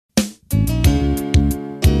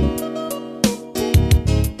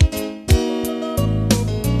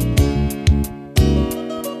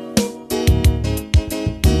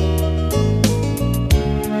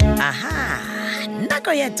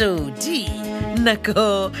ya todi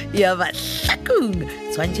nako ya Mahlakung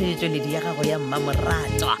tshwantšhetšo ledi ya gago ya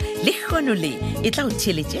mmamoratwa le kgono le e tla o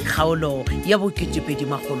theeletše kgaolo ya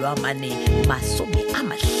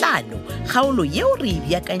bo-2050 kgaolo yeo re e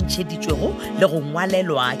beakantšheditšwego le go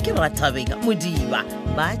ngwalelwa ke Rathabeng Modiba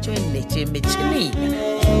ba tšweletše metšhineng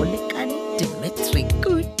go lekane Dimitri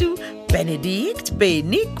Kutu Benedict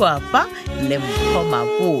Beni Kwapa le Mpho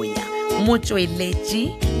Maboya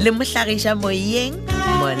motsweletši le mohlagiša moyeng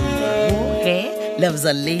Moleboge Loves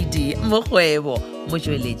Lady Mokgwebo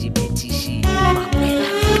motsweletši phetiši Makwela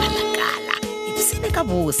Kalakala ipsene ka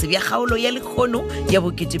bose bja kgaolo ya lekgono ya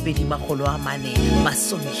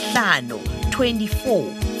bo-2050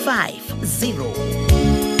 2450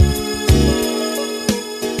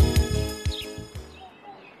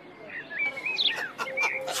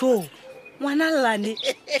 so ngwana llane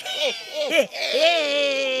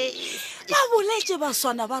ba boletše ba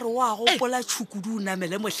swana ba re wa gopola tšhukudu o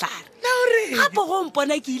namele mohlare gape go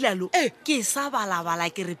mpona ke ilalo ke sa balabala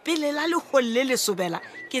ke re pele la legolo le lesobela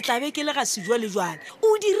ke tlabe ke le ga sejwa le jwana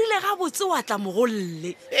o dirile ga botse wa tla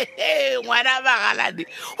mogolle ngwana bagalane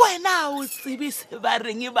wena o tsebe se ba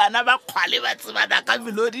reng bana ba kgwale ba tsebana ka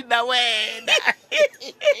melodi na wena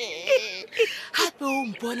gape o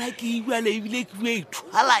mpona ke ibala ebile ke o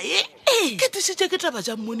ithwala ke tisitše ke taba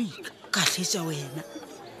tša mmonika ka tletša wena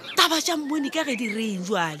taba tša mmonika ge di reng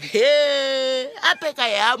jwale ape ka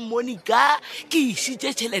ya mmonika ke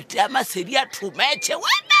išitše tšhelete ya masedi ya thometše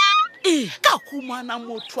wena ka humana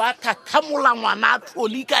motho a thathamola ngwana a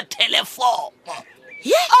tlholi ka telefono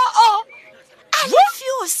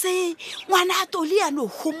alefio se ngwana a toli a no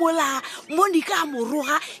humola monika a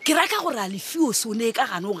moroga ke raka gore alefio se o ne ka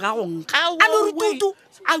gano ga go nka a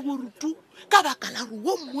no rutu ka baka la go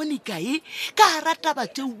wo monika ka rata ba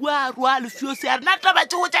tše wa ro alefio se a rena taba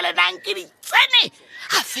tše go tša lenang ke di tsene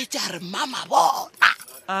a fetša re mama bona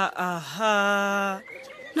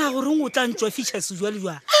na gore o tla ntšwa fiša sejwa le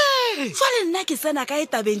jwa jwale nna ke tsena ka e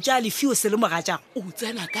tabeng tša alefio se le mogatšago o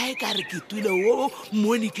tsena kae ka re ke twile wo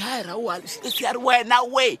monika a ra o alefio se a re wena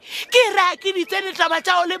we ke ra ke di tsene taba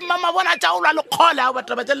tšao le mama bona tšao lwa lekgole a ba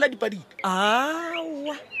taba tšelela dipadile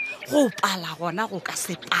awa go pala gona go ka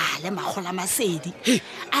se pale magola masedi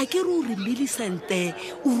a ke re o re Millicente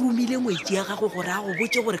o rumile ngwetši ya gago gore a go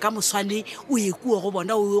botse gore ka moswane o ye kuo go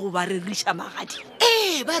bona o ye go ba reriša magadi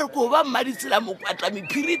ba re ko ba mmaditsela mokwatla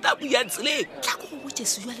mephirita buya tseleng tla go go botse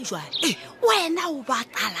sejwa le jwale wena o ba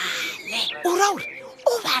talale o ra gore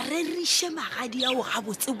o ba reriše magadi ao ga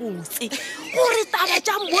botsebotse gore taba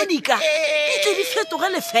tša monika di tle di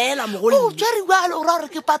fetogele fela mogoleng o tswere bjalo o ra gore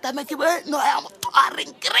ke patame ke no ya motho a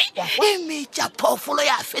reng kere e metša phofolo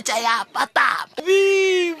ya fetša ya patama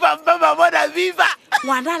viva mama bona viva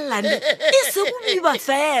ngwana llane e se go biba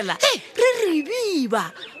fela re re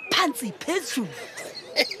biba phantsi phezulu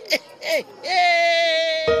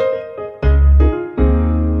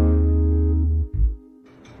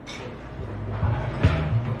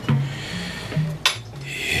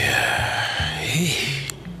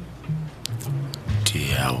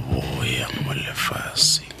diaboya mo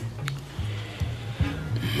lefase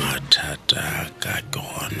mathata ka ke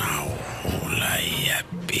gona go la ya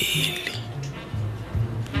pele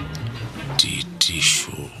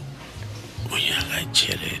ditisho o nyaka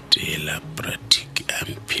tšhelete la pratic a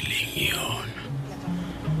mpheleng yona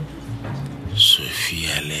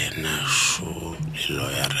Sofia le ena šo le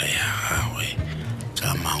loyara ya gagwe ka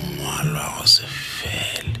mangwalo a go se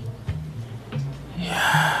fele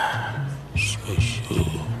shosho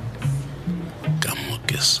ka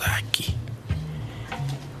moke Saki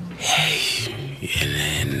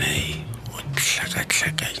ene o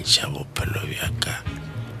tlhakatlhakantšha bophelo bjaka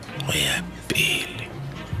go ya pele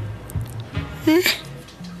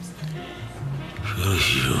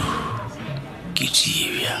shosho ke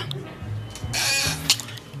dibjang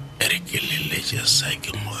re ke leletša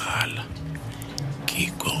Saki mogala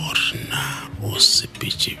ke kwa gore na o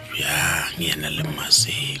sepetše bjang yena le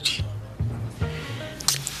masedi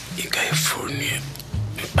e ka e phone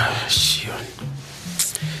shion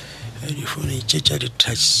difone tše tša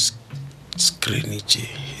di-touch screen tše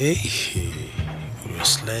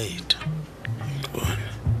slide bona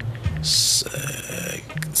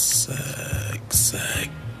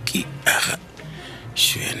Saki aga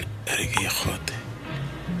shwen re ke ikgote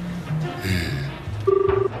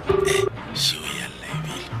shio ya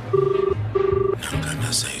lebile nangana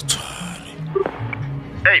sa e tshware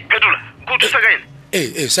Phetola go thusa ka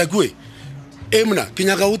ene Saki mona ke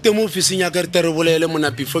nyaka o temo ofising ya ka re tere bolele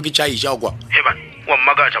mona before ke tša iša kwa heba wa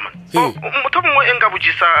mmakaja man motho mongwe e nka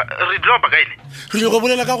botsisa re dilo ba kaene re go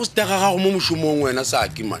bolela ka go stega gago mo mošomong wena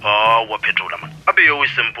Saki man wa Phetola man abe yo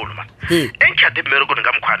simple man enkhathe mmereko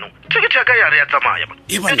nka mkhwano ticket ya ka ya re ya tsamaya man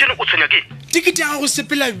entšene o tshwenya ke ticket ya go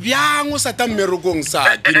sepela bjang o sa ta mmerekong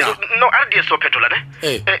Saki na no RDS so Phetola ne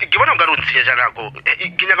ke bona nka re o ntshenya janako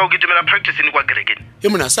ke nyaka go kitimela practice ni kwa kerekeni e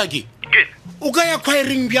mona Saki ke o ka ya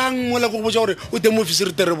khwaering bjang mola go botsa gore o temo office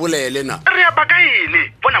re tere bolele na re ya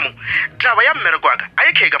bakaene bona mo taba ya mmereko aka a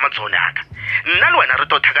e kheka matsone aka nna le wena re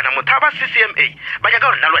to thakana motho ba CCMA ba nyaka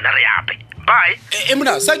gore nna le wena re yape bye e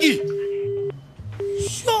mona Saki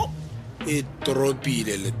so e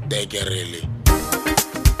tropile le tekerele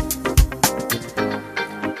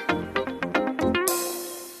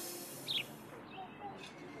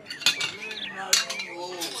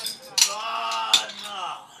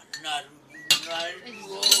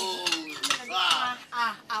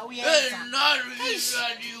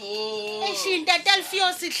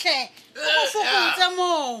sihle ukufukutse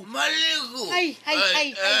mo Mahlakung hai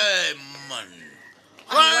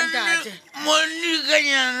Monica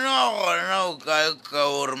nyana gona o ka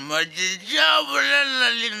gore majija bolela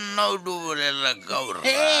le nna o do bolela ka gore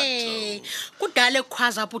kudale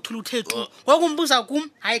khwaza puthuluthethu ngokumbuza kum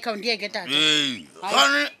hayi khawundiyeke tata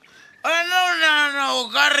ana o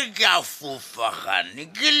ka re ke a fofa gane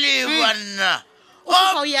ke le bana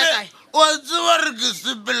o ya kae o tseba re ke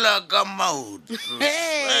sepela ka maoto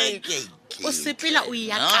o sepela o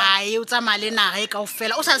ya kae o tsamaya le naga e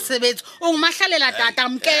kaofela o sa sebetse o mahlalela tata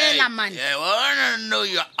mkela man I wanna know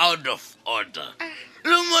you're out of order.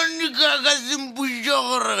 Le Monica ka simpuša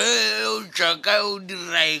gore o tšaka o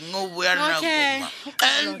diraeng o boya nakoma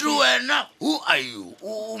and wena who are you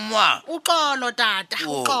uma uxolo tata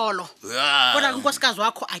uxolo kodwa unkosikazi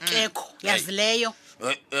wakho akekho yazileyo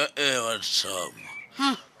wathoma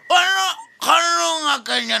wena khano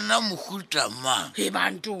ngakanyana mohuta mang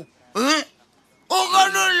bantu o ka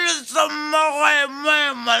no letsa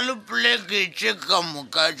mmagwaemaema le poleketse ka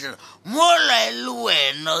mokaja mola e le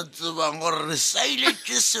wena o tsebang gore re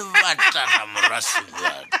sailetse sebatana morwa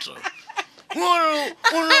sebato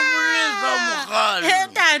o lomoletsa mogale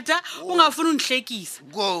tata ungafuni undihlekisa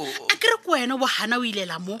akere ke wena o bohana o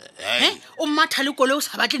ilela mo o mmatha le kole o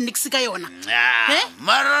sa batle nix ka yona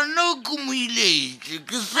mara no ke mo iletse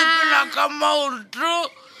ke sepela ka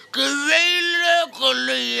maoto ke beile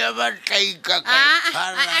koloi ya batlaika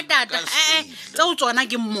tata tseo tsona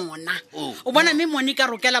ke mmona o bona mme Monica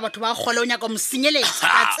rokela batho ba gole o nyaka o mosenyeletsa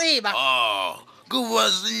ka tseba ke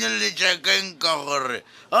bua senyeletša ka eng ka gore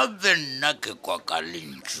gape nna ke kwa ka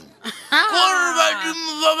lentšu gore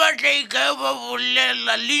badimo ba batlaika ba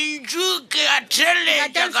bolela lentšu ke a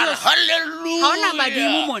theletša ka halleluja ga ona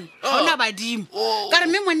badimo mone ga ona badimo ka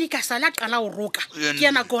re mme Monica sala qala o roka ke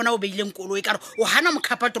yana ke ona o beileng koloi ka re o hana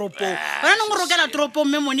mokhapa toropong wena neng o rokela toropong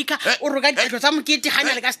mme Monica o roka dikgetho tsa mokete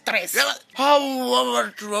ganya le ka stress gaowa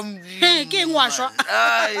batho ba modimo ke eng wa swa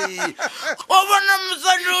o bona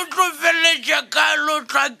mosadi o tlo feletša kalo o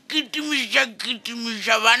tla kitimiša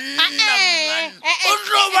banna o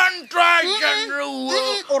tlo bantwatša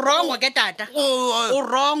o rongo ke tata o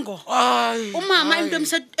rongo o mama into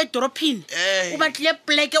emse edorophini o batlile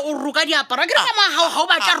pleke o roka diaparo ke re ma ga o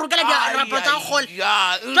batla rokela diaparo tsa gole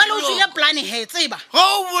jalo o tsile plan he tseba ga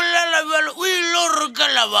o bolela bjalo o ile o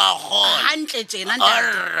rokela ba gole hantle tsena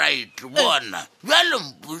alright bona bjalo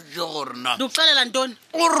mpotse gore na di o xelela ntoni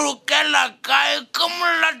o rokela kae ka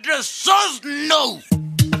molate sos no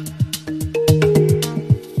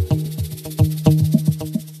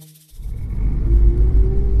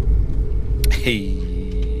Hey,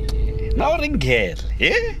 now ring girl,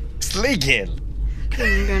 slay girl.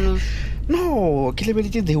 No, ke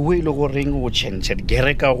lebeletse the way lo go ring o change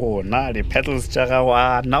gere ka gona the petals tša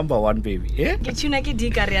gago number 1 baby ke tuna ke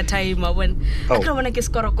di ka re time a bona a tlo bona ke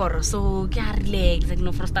skorokoro so ke a relax ke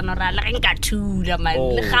no frostana ra la nka thula man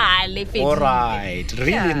le gale fedi all right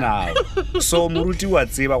really now so moruti wa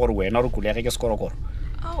tseba gore wena o re kulege ke skorokoro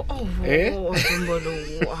Tombolo,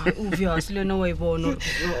 obviously no way bono.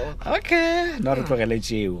 Okay, no re tlogele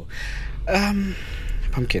tšeo.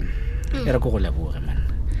 Pumpkin, e re go leboga man.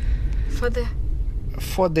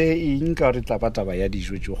 For the inka re taba ya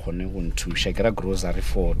dijo tšo gone go nthuša ke ra grocery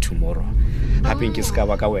for tomorrow. Hape ke ska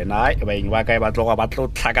ba ka wena ba eng ba ka ba tloga ba tlo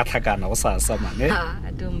tlhaka-tlhakana go sa man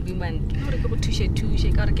don't be man. Gore ke go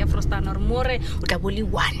thushe ka re ke frostana re more o tla boli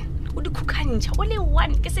one. O di khukantša only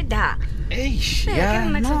one ke se da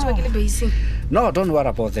no don't worry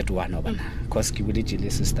about that one obana because ke boditše le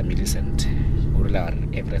sister Millicent o rile gore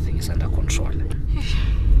everything is under control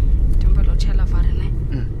Tombolo tšhela varene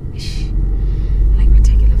like we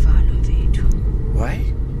take le valo mfethu why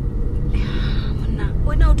monna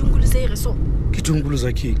wena o dungulise ire so ke tungulu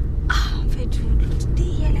Saki. Phetola di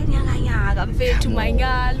yela nyanga mfethu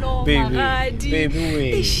manyalo magadi.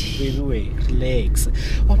 Baby wait, relax.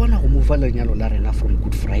 Wa bona go move la nyalo la rena from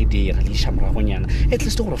Good Friday ra le shamra go nyana. At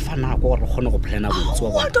least go re fana go re khone go plana botse wa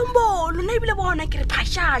bona. Wa tombolo na ibile bona ke re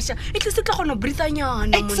phashasha. At least ke gona breathe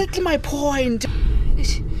nyana. Exactly my point.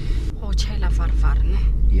 Go chela far ne.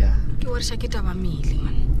 Yeah. Ke wa sha ke taba mili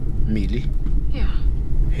man. Mili? Yeah.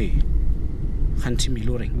 Hey. Khanti Mili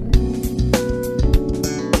o reng?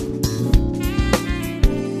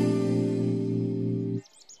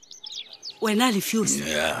 Wena le fuse. O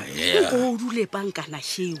go dule pankana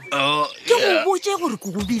sheo. Ke go botse gore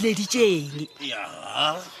go go bileditseng.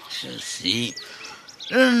 Ya, se.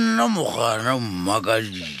 Nna mogana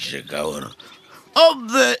mmagaditse ka gore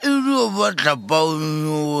obe e dio batla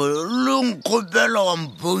paunyo le nkgopela wa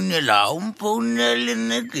mpounele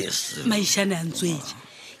nne ke se. Maishane a ntswetse.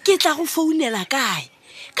 Ke tla go founela kae?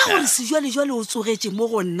 Ka gore sejwale o tsogetse mo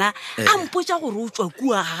go nna a mpotsa gore o tswa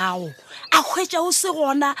kua gago a hwetša o se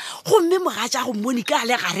gona gomme mogatša go mmone ka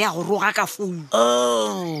le gare a go roga ka founu.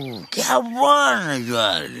 Ke a bona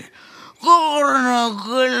jwale go gore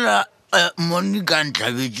nakela Monica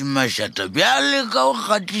ntlhabetse mašata bjale ka o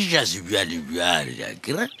kgatiša sebjale a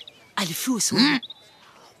kere a lefio se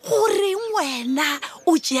goreng wena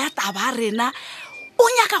o tšea taba rena o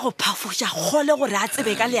nyaka go phafoša kgole gore a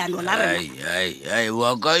tsebe ka leano la rena. ai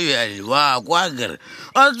wa ka bjale wa kwa kere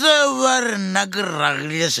a tseba re nna ke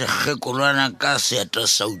ragile sekgekolwana ka seeta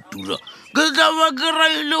sa utula ke taba ke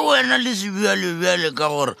raile wena le sebjale ka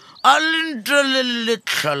gore a le ntele le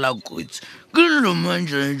tlhala kotsi ke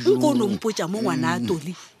nkono mpotsa mo ngwana a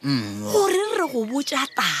Toli gore re go botsa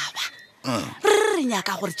taba re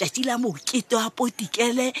nyaka gore tšatši la mokete wa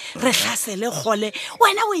potikele re hlasele kgole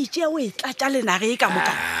wena o itšea o e tlatša lenage e ka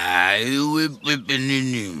moka. Ai we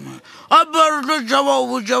pepenenima a ba re tlo tšaba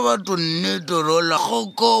o botsa batho nnete rola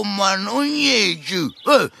go man o nyetše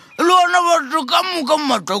le ona batho ka moka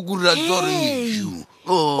matakuri a tsa re nyetše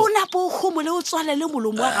o napo o gomole o tswalele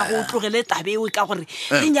molomo wa gago o tlogele tabewe ka gore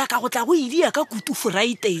le nyaka go tla go idia ka kutu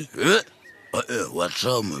Friday. Wa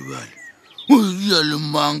tsama bale o ia le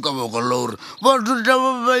mang ka baka la gore batho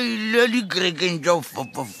taba ba ile dikerekeng tša go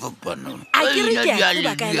fapafapana a kere ke a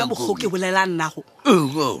tseba ka ena mokgo ke bolela nnago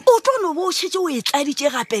o tlo no bo o šetse o e tladitše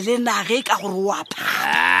gape le nage ka gore o apha.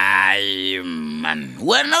 Ai man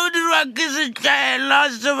wena o dirwa ke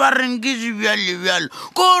setlaela se ba reng ke sebjalebjale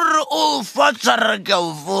kore o fa tshara ke a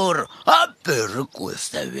o fora gape re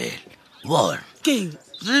kwestabele bona keng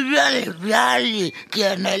sebjalebjale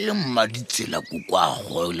ke ena le mmaditsela ko kwa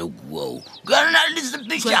gole kuao ke ena le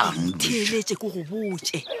sepetšangtheeletse ke go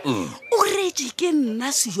botse o retse ke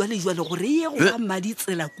nna sejwalejwale gore ye go ga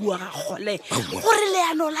mmaditsela kua ga gole gore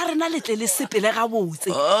leano la rena le tle le sepele ga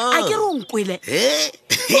botse a ke re o nkwele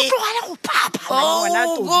o tlogale go phapha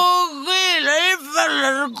gogela e fela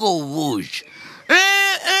re ko botse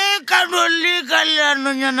ka no le ka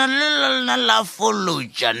leanonyana le lena la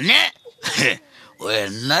folotša ne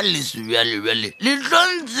wena le sebjalebjale le tlo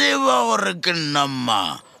ntseba gore ke nna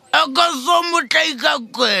mang a ka so motlai ka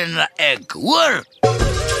kwena ek wore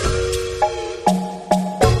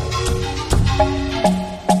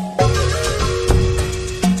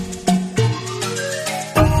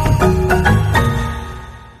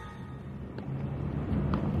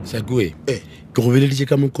Saki ke go beleditše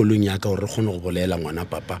ka mokolong ya ka gore re kgone go bolela ngwana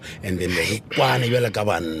papa and then re kwane bjala ka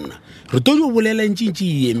banna re to yo bolela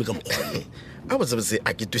ntšintši eme ka mokgone a botsebotse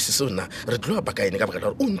a ke twisise ona re tlo apa ka ene ka baka la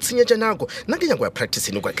gore o ntshenyetša nako nna ke nyako ya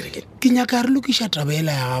practicene kwa kerekeng ke nyaka re lokiša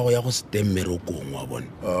tabaela ya gago ya go stem mmerekong wa bone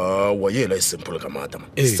wa yela e simple ka maatama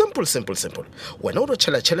simple wena o ro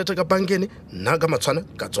tšhela tšhelete ka bankene nna ka matshwana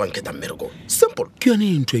ka tswang keta mmerekong simple ke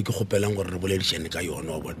yone ntho e ke kgopelang gore re boledišane ka yone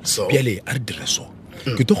wa bone bjale a re dire so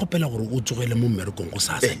ke to kgopela gore o tsogele mo mmerekong go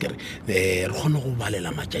sa sekere re kgone go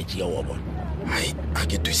balela matšatši a wa bone ai a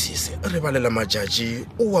ke twisise re balela matšatši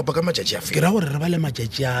o apa ka matšatši a ke ra gore re bale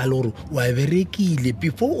matšatši a le gore wa berekile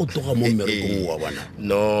before o tloga mo mmerekong wa bona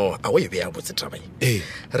no a o e beya botse tabae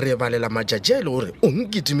re balela matšatši a e le gore o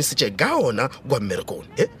nkitimisitše ka ona kwa mmerekong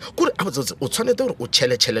kore a botsebotse o tshwanete gore o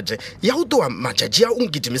tšhele tšhelete ya go towa matšatši a o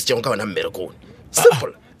nkitimisitšego ka ona mmerekong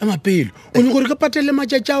simple mapelo o nyako gore ke patele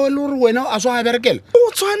matšatši ao le gore wena a swa a berekela o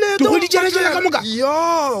tshwanete go ditšhelete ka moka yo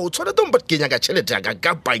o tshwanete mpa ke nyaka tšhelete ya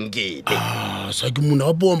ka bankene Saki mona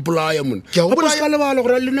ga pompolaya mona ga bona se ka lebala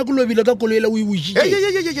gore le nna ke lobile ka koloela o e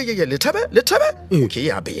bošitše lethabe ke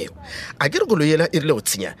ya beo a ke re koloela e rile go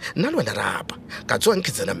tshenya nna le wena rapa ka tswang ke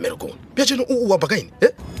tsena mmerekong bjatšene o apa kaene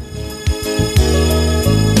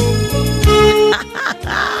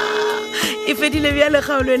if fedile bjale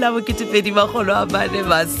kgaolo e la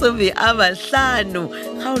bo2,450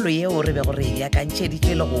 kgaolo yeo re be gore e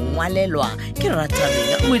bjakantšheditšwe le go ngwalelwa ke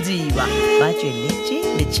Rathabeng Modiba ba tšweletše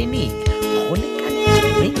metšhineng go lekane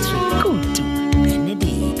Dimitri Kutu,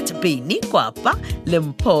 Benedict Beni Kwapa le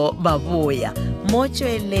Mpho Maboya mo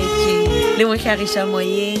tšweletše le mohlagiša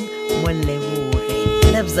moyeng Moleboge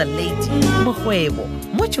Lebza Lady Mokgwebo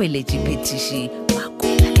mo tšweletše phetiši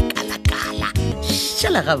Makwela le Kalakala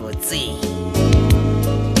šala gabotse.